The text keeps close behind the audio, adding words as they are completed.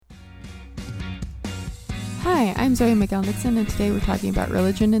Hi, I'm Zoe McGill-Nixon, and today we're talking about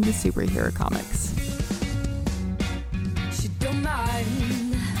religion in the superhero comics. She don't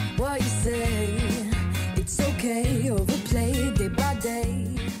mind what you say. It's okay, overplayed day by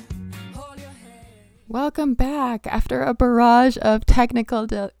day. Hold your head. Welcome back after a barrage of technical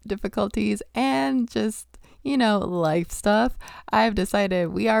difficulties and just, life stuff. I've decided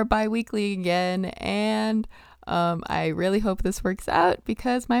we are bi-weekly again, and I really hope this works out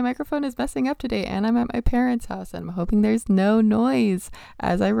because my microphone is messing up today and I'm at my parents' house and I'm hoping there's no noise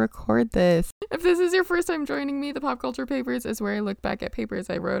as I record this. If this is your first time joining me, the Pop Culture Papers is where I look back at papers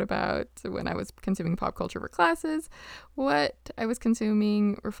I wrote about when I was consuming pop culture for classes, what I was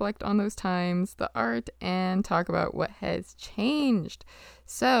consuming, reflect on those times, the art, and talk about what has changed.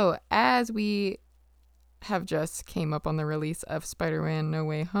 So as we have just came up on the release of Spider-Man No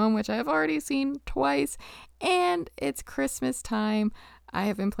Way Home, which I have already seen twice, and it's Christmas time. I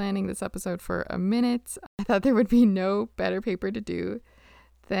have been planning this episode for a minute. I thought there would be no better paper to do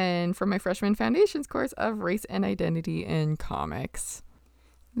than for my freshman foundations course of race and identity in comics.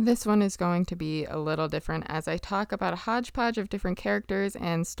 This one is going to be a little different as I talk about a hodgepodge of different characters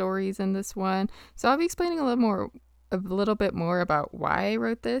and stories in this one. So I'll be explaining a little bit more about why I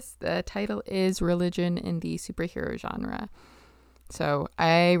wrote this. The title is Religion in the Superhero Genre. So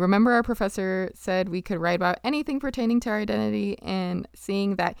I remember our professor said we could write about anything pertaining to our identity, and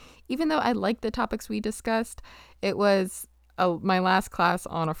seeing that even though I liked the topics we discussed, it was my last class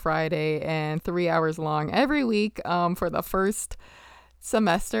on a Friday and 3 hours long every week for the first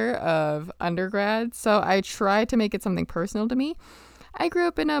semester of undergrad. So I tried to make it something personal to me. I grew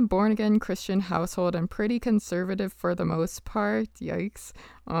up in a born-again Christian household and pretty conservative for the most part. Yikes.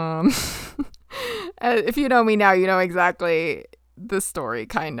 If you know me now, you know exactly the story,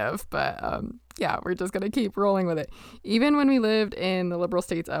 kind of. But yeah, we're just going to keep rolling with it. Even when we lived in the liberal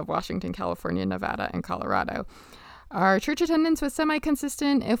states of Washington, California, Nevada, and Colorado, our church attendance was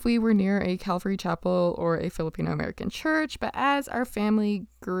semi-consistent if we were near a Calvary Chapel or a Filipino-American church. But as our family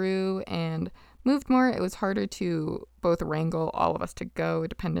grew and moved more, it was harder to both wrangle all of us to go,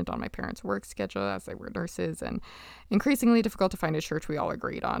 dependent on my parents' work schedule as they were nurses, and increasingly difficult to find a church we all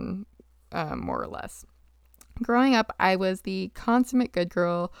agreed on, more or less. Growing up, I was the consummate good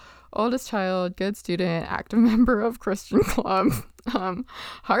girl, oldest child, good student, active member of Christian club,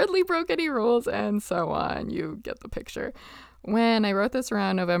 hardly broke any rules, and so on. You get the picture. When I wrote this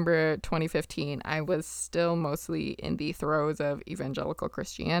around November 2015, I was still mostly in the throes of evangelical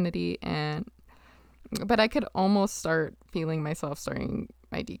Christianity, but I could almost start feeling myself starting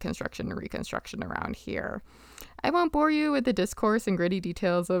my deconstruction and reconstruction around here. I won't bore you with the discourse and gritty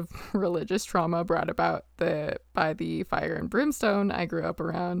details of religious trauma brought about by the fire and brimstone I grew up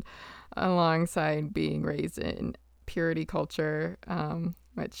around, alongside being raised in purity culture,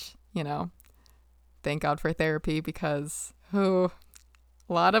 which, thank God for therapy because, a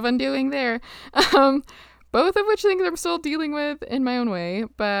lot of undoing there. Both of which things I'm still dealing with in my own way,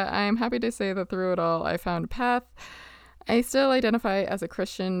 but I'm happy to say that through it all, I found a path. I still identify as a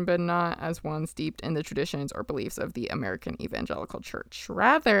Christian, but not as one steeped in the traditions or beliefs of the American Evangelical Church.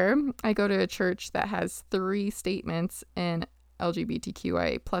 Rather, I go to a church that has 3 statements: an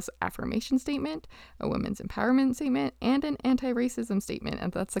LGBTQIA plus affirmation statement, a women's empowerment statement, and an anti-racism statement,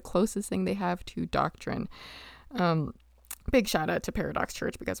 and that's the closest thing they have to doctrine. Big shout out to Paradox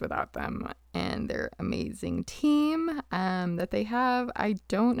Church, because without them and their amazing team that they have, I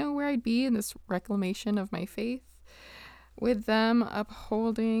don't know where I'd be in this reclamation of my faith. With them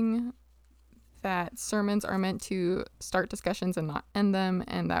upholding that sermons are meant to start discussions and not end them,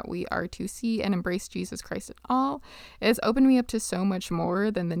 and that we are to see and embrace Jesus Christ in all, it has opened me up to so much more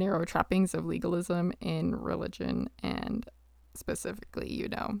than the narrow trappings of legalism in religion, and specifically,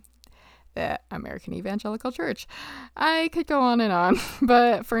 the American Evangelical Church. I could go on and on,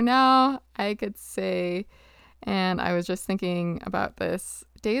 but for now, I could say, and I was just thinking about this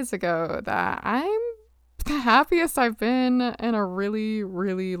days ago, that I'm the happiest I've been in a really,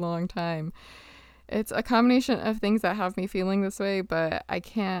 really long time. It's a combination of things that have me feeling this way, but I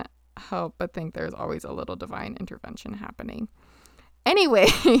can't help but think there's always a little divine intervention happening. Anyway,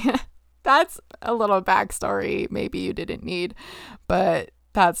 that's a little backstory maybe you didn't need, but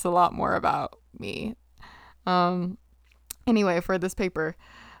that's a lot more about me. Anyway, for this paper,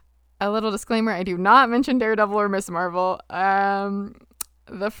 a little disclaimer: I do not mention Daredevil or Miss Marvel.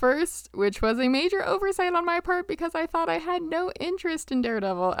 The first, which was a major oversight on my part because I thought I had no interest in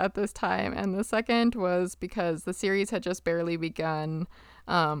Daredevil at this time, and the second was because the series had just barely begun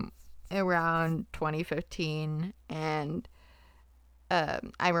around 2015, and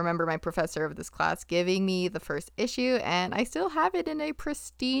I remember my professor of this class giving me the first issue, and I still have it in a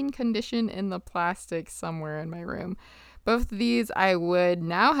pristine condition in the plastic somewhere in my room. Both of these I would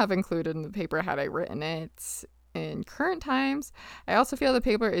now have included in the paper had I written it in current times. I also feel the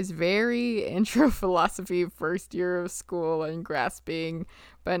paper is very intro philosophy, first year of school and grasping,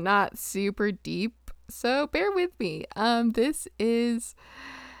 but not super deep. So bear with me. This is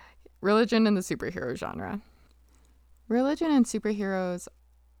religion in the superhero genre. Religion and superheroes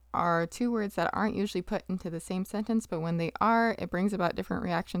are two words that aren't usually put into the same sentence, but when they are, it brings about different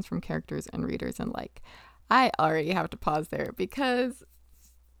reactions from characters and readers alike. I already have to pause there because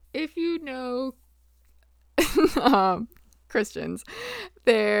if you know Christians,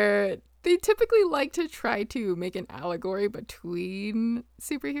 they typically like to try to make an allegory between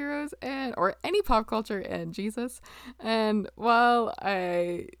superheroes or any pop culture and Jesus. And while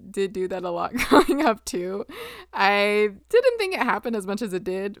I did do that a lot growing up too, I didn't think it happened as much as it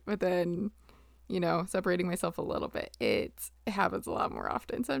did. But then, separating myself a little bit, it happens a lot more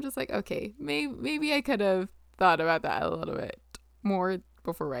often. So I'm just like, okay, maybe I could have thought about that a little bit more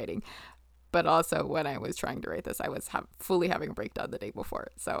before writing. But also when I was trying to write this, I was fully having a breakdown the day before.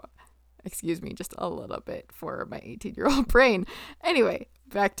 So excuse me just a little bit for my 18-year-old brain. Anyway,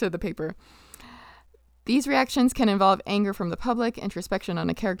 back to the paper. These reactions can involve anger from the public, introspection on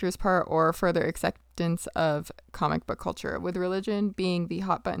a character's part, or further acceptance of comic book culture. With religion being the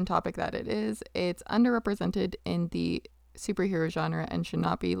hot button topic that it is, it's underrepresented in the superhero genre and should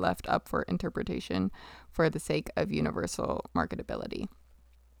not be left up for interpretation for the sake of universal marketability.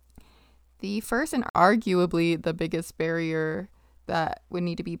 The first and arguably the biggest barrier that would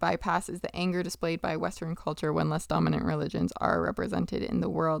need to be bypassed is the anger displayed by Western culture when less dominant religions are represented in the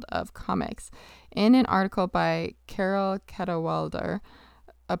world of comics. In an article by Carol Cadwalladr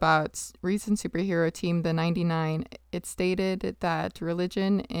about recent superhero team The 99, it stated that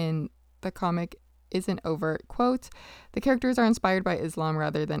religion in the comic isn't overt. Quote, "The characters are inspired by Islam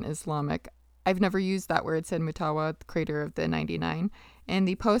rather than Islamic. I've never used that word," said Mutawa, the creator of The 99. In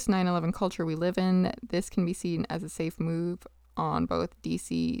the post-9/11 culture we live in, this can be seen as a safe move on both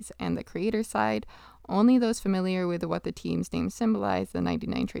DC's and the creator's side. Only those familiar with what the team's name symbolized, the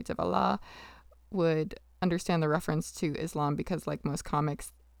 99 traits of Allah, would understand the reference to Islam because, like most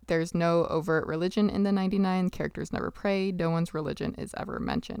comics, there's no overt religion in the 99. Characters never pray. No one's religion is ever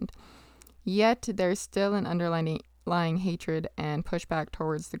mentioned. Yet, there's still an underlying hatred and pushback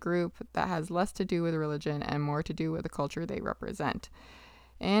towards the group that has less to do with religion and more to do with the culture they represent.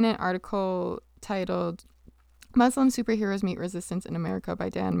 In an article titled Muslim Superheroes Meet Resistance in America by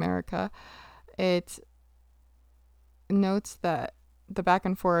Dan America, it notes that the back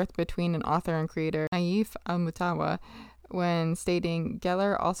and forth between an author and creator, Naif Al-Mutawa, when stating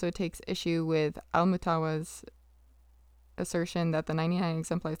Geller also takes issue with Al-Mutawa's assertion that the 99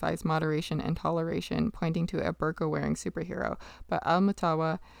 exemplifies moderation and toleration, pointing to a burqa-wearing superhero. But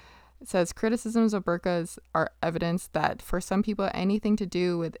Al-Mutawa says criticisms of burqas are evidence that for some people anything to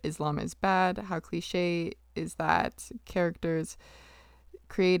do with Islam is bad. How cliche is that characters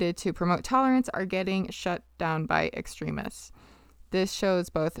created to promote tolerance are getting shut down by extremists. This shows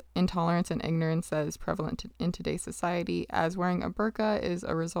both intolerance and ignorance that is prevalent in today's society, as wearing a burqa is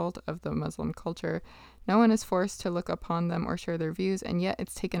a result of the Muslim culture. No one is forced to look upon them or share their views, and yet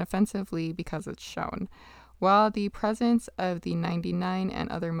it's taken offensively because it's shown. While the presence of the 99 and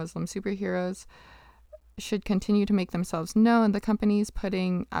other Muslim superheroes should continue to make themselves known, the companies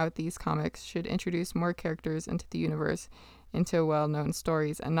putting out these comics should introduce more characters into the universe, into well-known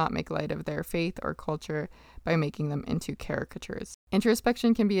stories, and not make light of their faith or culture by making them into caricatures.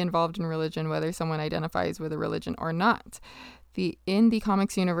 Introspection can be involved in religion, whether someone identifies with a religion or not. In the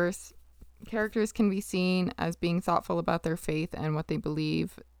comics universe, characters can be seen as being thoughtful about their faith and what they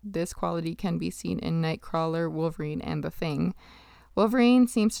believe. This quality can be seen in Nightcrawler, Wolverine, and The Thing. Wolverine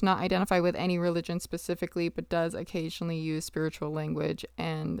seems to not identify with any religion specifically, but does occasionally use spiritual language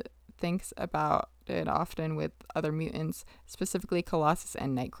and thinks about it often with other mutants, specifically Colossus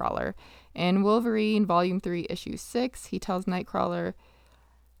and Nightcrawler. In Wolverine, Volume 3, Issue 6, he tells Nightcrawler,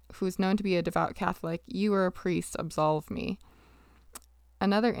 who's known to be a devout Catholic, "You are a priest, absolve me."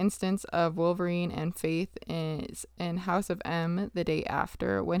 Another instance of Wolverine and faith is in House of M, The Day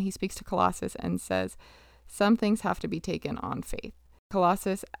After, when he speaks to Colossus and says, "Some things have to be taken on faith."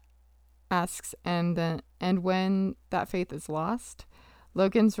 Colossus asks, and when that faith is lost?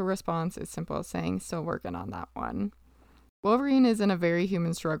 Logan's response is simple, saying, "Still working on that one." Wolverine is in a very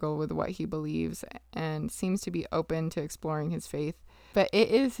human struggle with what he believes and seems to be open to exploring his faith, but it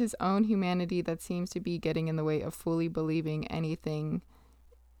is his own humanity that seems to be getting in the way of fully believing anything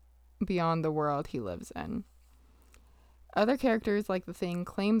beyond the world he lives in. Other characters, like the Thing,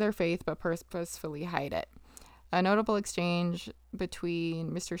 claim their faith but purposefully hide it. A notable exchange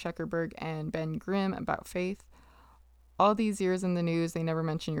between Mr. Zuckerberg and Ben Grimm about faith. All these years in the news, they never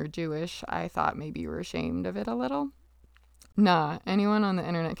mention you're Jewish. I thought maybe you were ashamed of it a little. Nah, anyone on the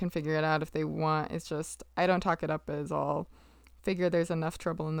internet can figure it out if they want. It's just, I don't talk it up as all. Figure there's enough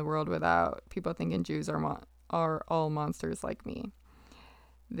trouble in the world without people thinking Jews are all monsters like me.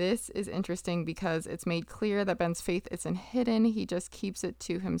 This is interesting because it's made clear that Ben's faith isn't hidden. He just keeps it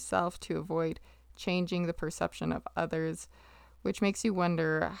to himself to avoid changing the perception of others, which makes you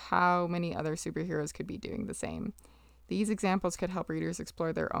wonder how many other superheroes could be doing the same. These examples could help readers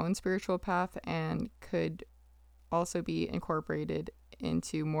explore their own spiritual path and could also be incorporated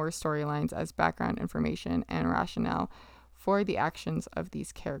into more storylines as background information and rationale for the actions of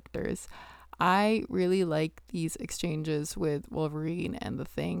these characters. I really like these exchanges with Wolverine and the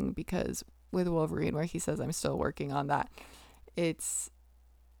Thing, because with Wolverine, where he says, I'm still working on that, it's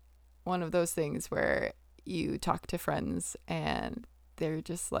one of those things where you talk to friends and they're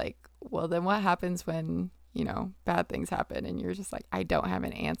just like, well, then what happens when, bad things happen? And you're just like, I don't have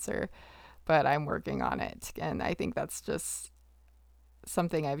an answer, but I'm working on it. And I think that's just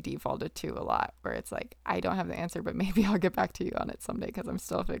something I've defaulted to a lot, where it's like, I don't have the answer, but maybe I'll get back to you on it someday because I'm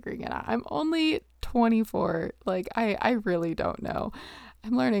still figuring it out. I'm only 24. Like, I really don't know.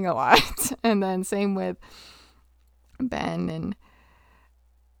 I'm learning a lot. And then same with Ben, and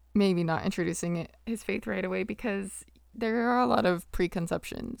maybe not introducing his faith right away, because there are a lot of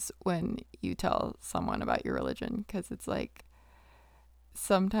preconceptions when you tell someone about your religion, because it's like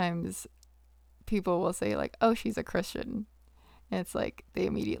sometimes people will say like, oh, she's a Christian. And it's like they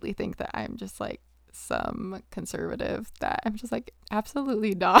immediately think that I'm just like some conservative, that I'm just like,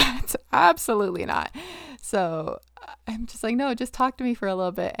 absolutely not. Absolutely not. So I'm just like, no, just talk to me for a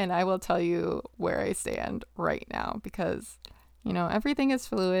little bit and I will tell you where I stand right now, because, everything is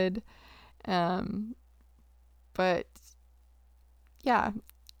fluid. But yeah,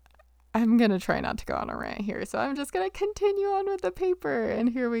 I'm going to try not to go on a rant here. So I'm just going to continue on with the paper, and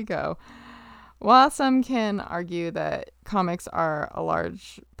here we go. While some can argue that comics are a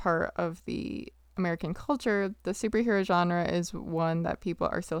large part of the American culture, the superhero genre is one that people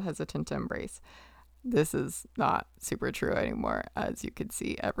are still hesitant to embrace. This is not super true anymore. As you can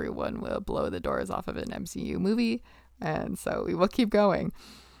see, everyone will blow the doors off of an MCU movie, and so we will keep going.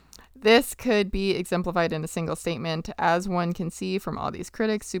 This could be exemplified in a single statement. As one can see from all these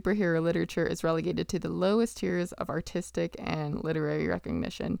critics, superhero literature is relegated to the lowest tiers of artistic and literary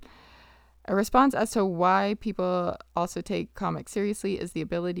recognition. A response as to why people also take comics seriously is the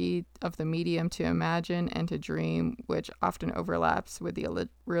ability of the medium to imagine and to dream, which often overlaps with the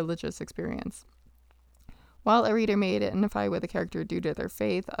religious experience. While a reader may identify with a character due to their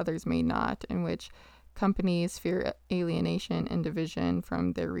faith, others may not, in which companies fear alienation and division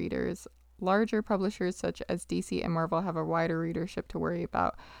from their readers. Larger publishers such as DC and Marvel have a wider readership to worry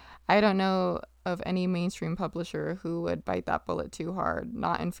about. I don't know of any mainstream publisher who would bite that bullet too hard,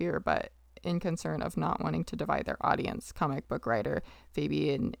 not in fear, but in concern of not wanting to divide their audience. Comic book writer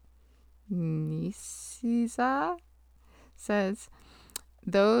Fabian Nicieza says,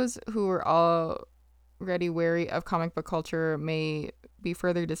 those who are already wary of comic book culture may be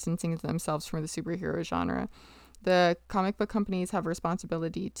further distancing themselves from the superhero genre. The comic book companies have a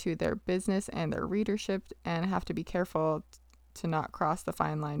responsibility to their business and their readership, and have to be careful to not cross the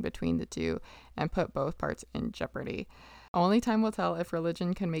fine line between the two and put both parts in jeopardy. Only time will tell if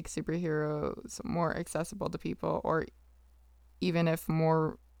religion can make superheroes more accessible to people, or even if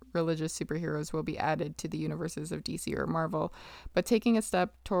more religious superheroes will be added to the universes of DC or Marvel. But taking a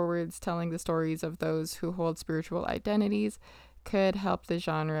step towards telling the stories of those who hold spiritual identities could help the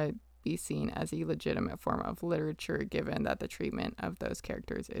genre be seen as a legitimate form of literature, given that the treatment of those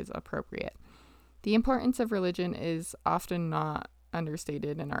characters is appropriate. The importance of religion is often not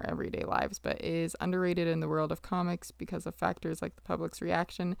understated in our everyday lives, but is underrated in the world of comics because of factors like the public's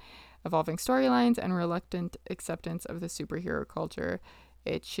reaction, evolving storylines, and reluctant acceptance of the superhero culture.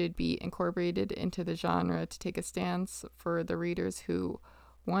 It should be incorporated into the genre to take a stance for the readers who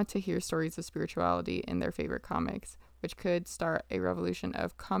want to hear stories of spirituality in their favorite comics, which could start a revolution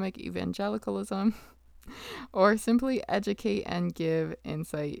of comic evangelicalism or simply educate and give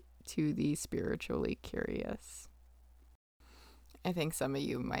insight to the spiritually curious. I think some of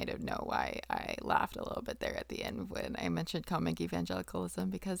you might have known why I laughed a little bit there at the end when I mentioned comic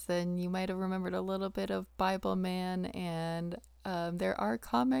evangelicalism, because then you might have remembered a little bit of Bible Man, and there are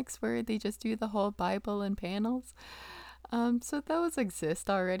comics where they just do the whole Bible in panels. So those exist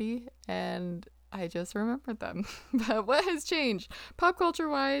already, and I just remembered them. But what has changed? Pop culture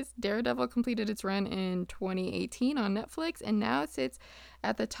wise, Daredevil completed its run in 2018 on Netflix and now sits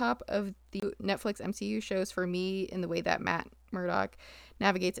at the top of the Netflix MCU shows for me in the way that Matt Murdock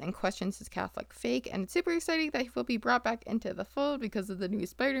navigates and questions his Catholic faith. And it's super exciting that he will be brought back into the fold because of the new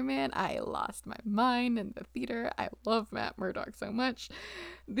Spider-Man. I lost my mind in the theater. I love Matt Murdock so much.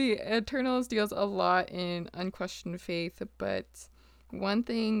 The Eternals deals a lot in unquestioned faith, but one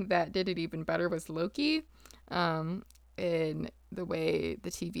thing that did it even better was Loki, in the way the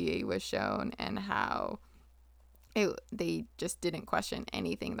TVA was shown and how they just didn't question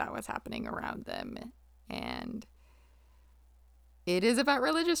anything that was happening around them. And it is about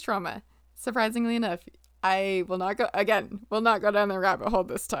religious trauma, surprisingly enough. I will not go down the rabbit hole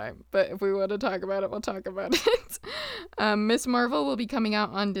this time, but if we want to talk about it, we'll talk about it. Miss Marvel will be coming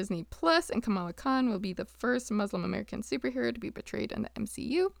out on Disney Plus, and Kamala Khan will be the first Muslim American superhero to be portrayed in the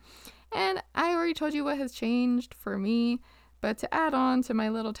MCU. And I already told you what has changed for me, but to add on to my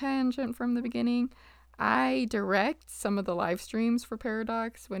little tangent from the beginning, I direct some of the live streams for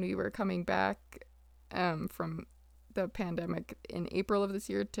Paradox when we were coming back from the pandemic in April of this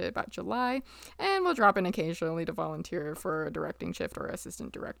year to about July, and we'll drop in occasionally to volunteer for a directing shift or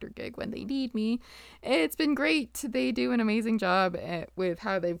assistant director gig when they need me. It's been great. They do an amazing job with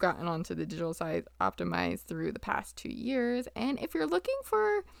how they've gotten onto the digital side optimized through the past 2 years. And if you're looking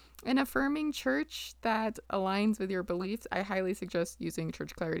for an affirming church that aligns with your beliefs, I highly suggest using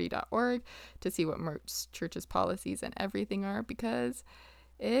churchclarity.org to see what most churches' policies and everything are, because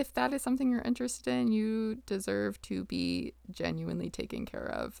if that is something you're interested in, you deserve to be genuinely taken care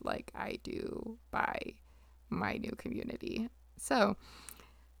of like I do by my new community. So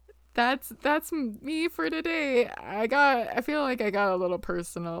that's me for today. I feel like I got a little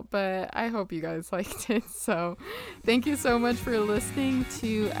personal, but I hope you guys liked it. So thank you so much for listening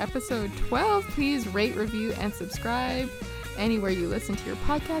to episode 12. Please rate, review, and subscribe anywhere you listen to your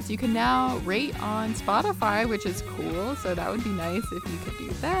podcast. You can now rate on Spotify, which is cool, so that would be nice if you could do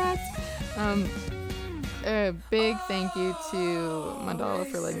that. A big thank you to Mandala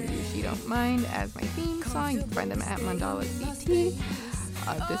for letting me use She Don't Mind as my theme song. You can find them at Mandala CT.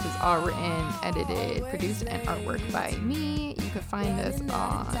 This is all written, edited, produced, and artwork by me. You can find us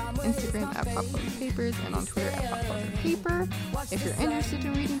on Instagram at Poploader Papers and on Twitter at Poploader Paper. If you're interested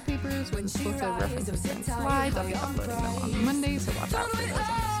in reading papers with exclusive references and slides, I'll be uploading them on Monday, so watch out for those on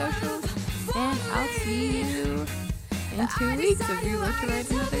the socials. And I'll see you in 2 weeks as we work to write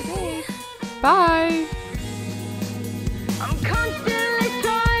another day. Bye! I'm confident.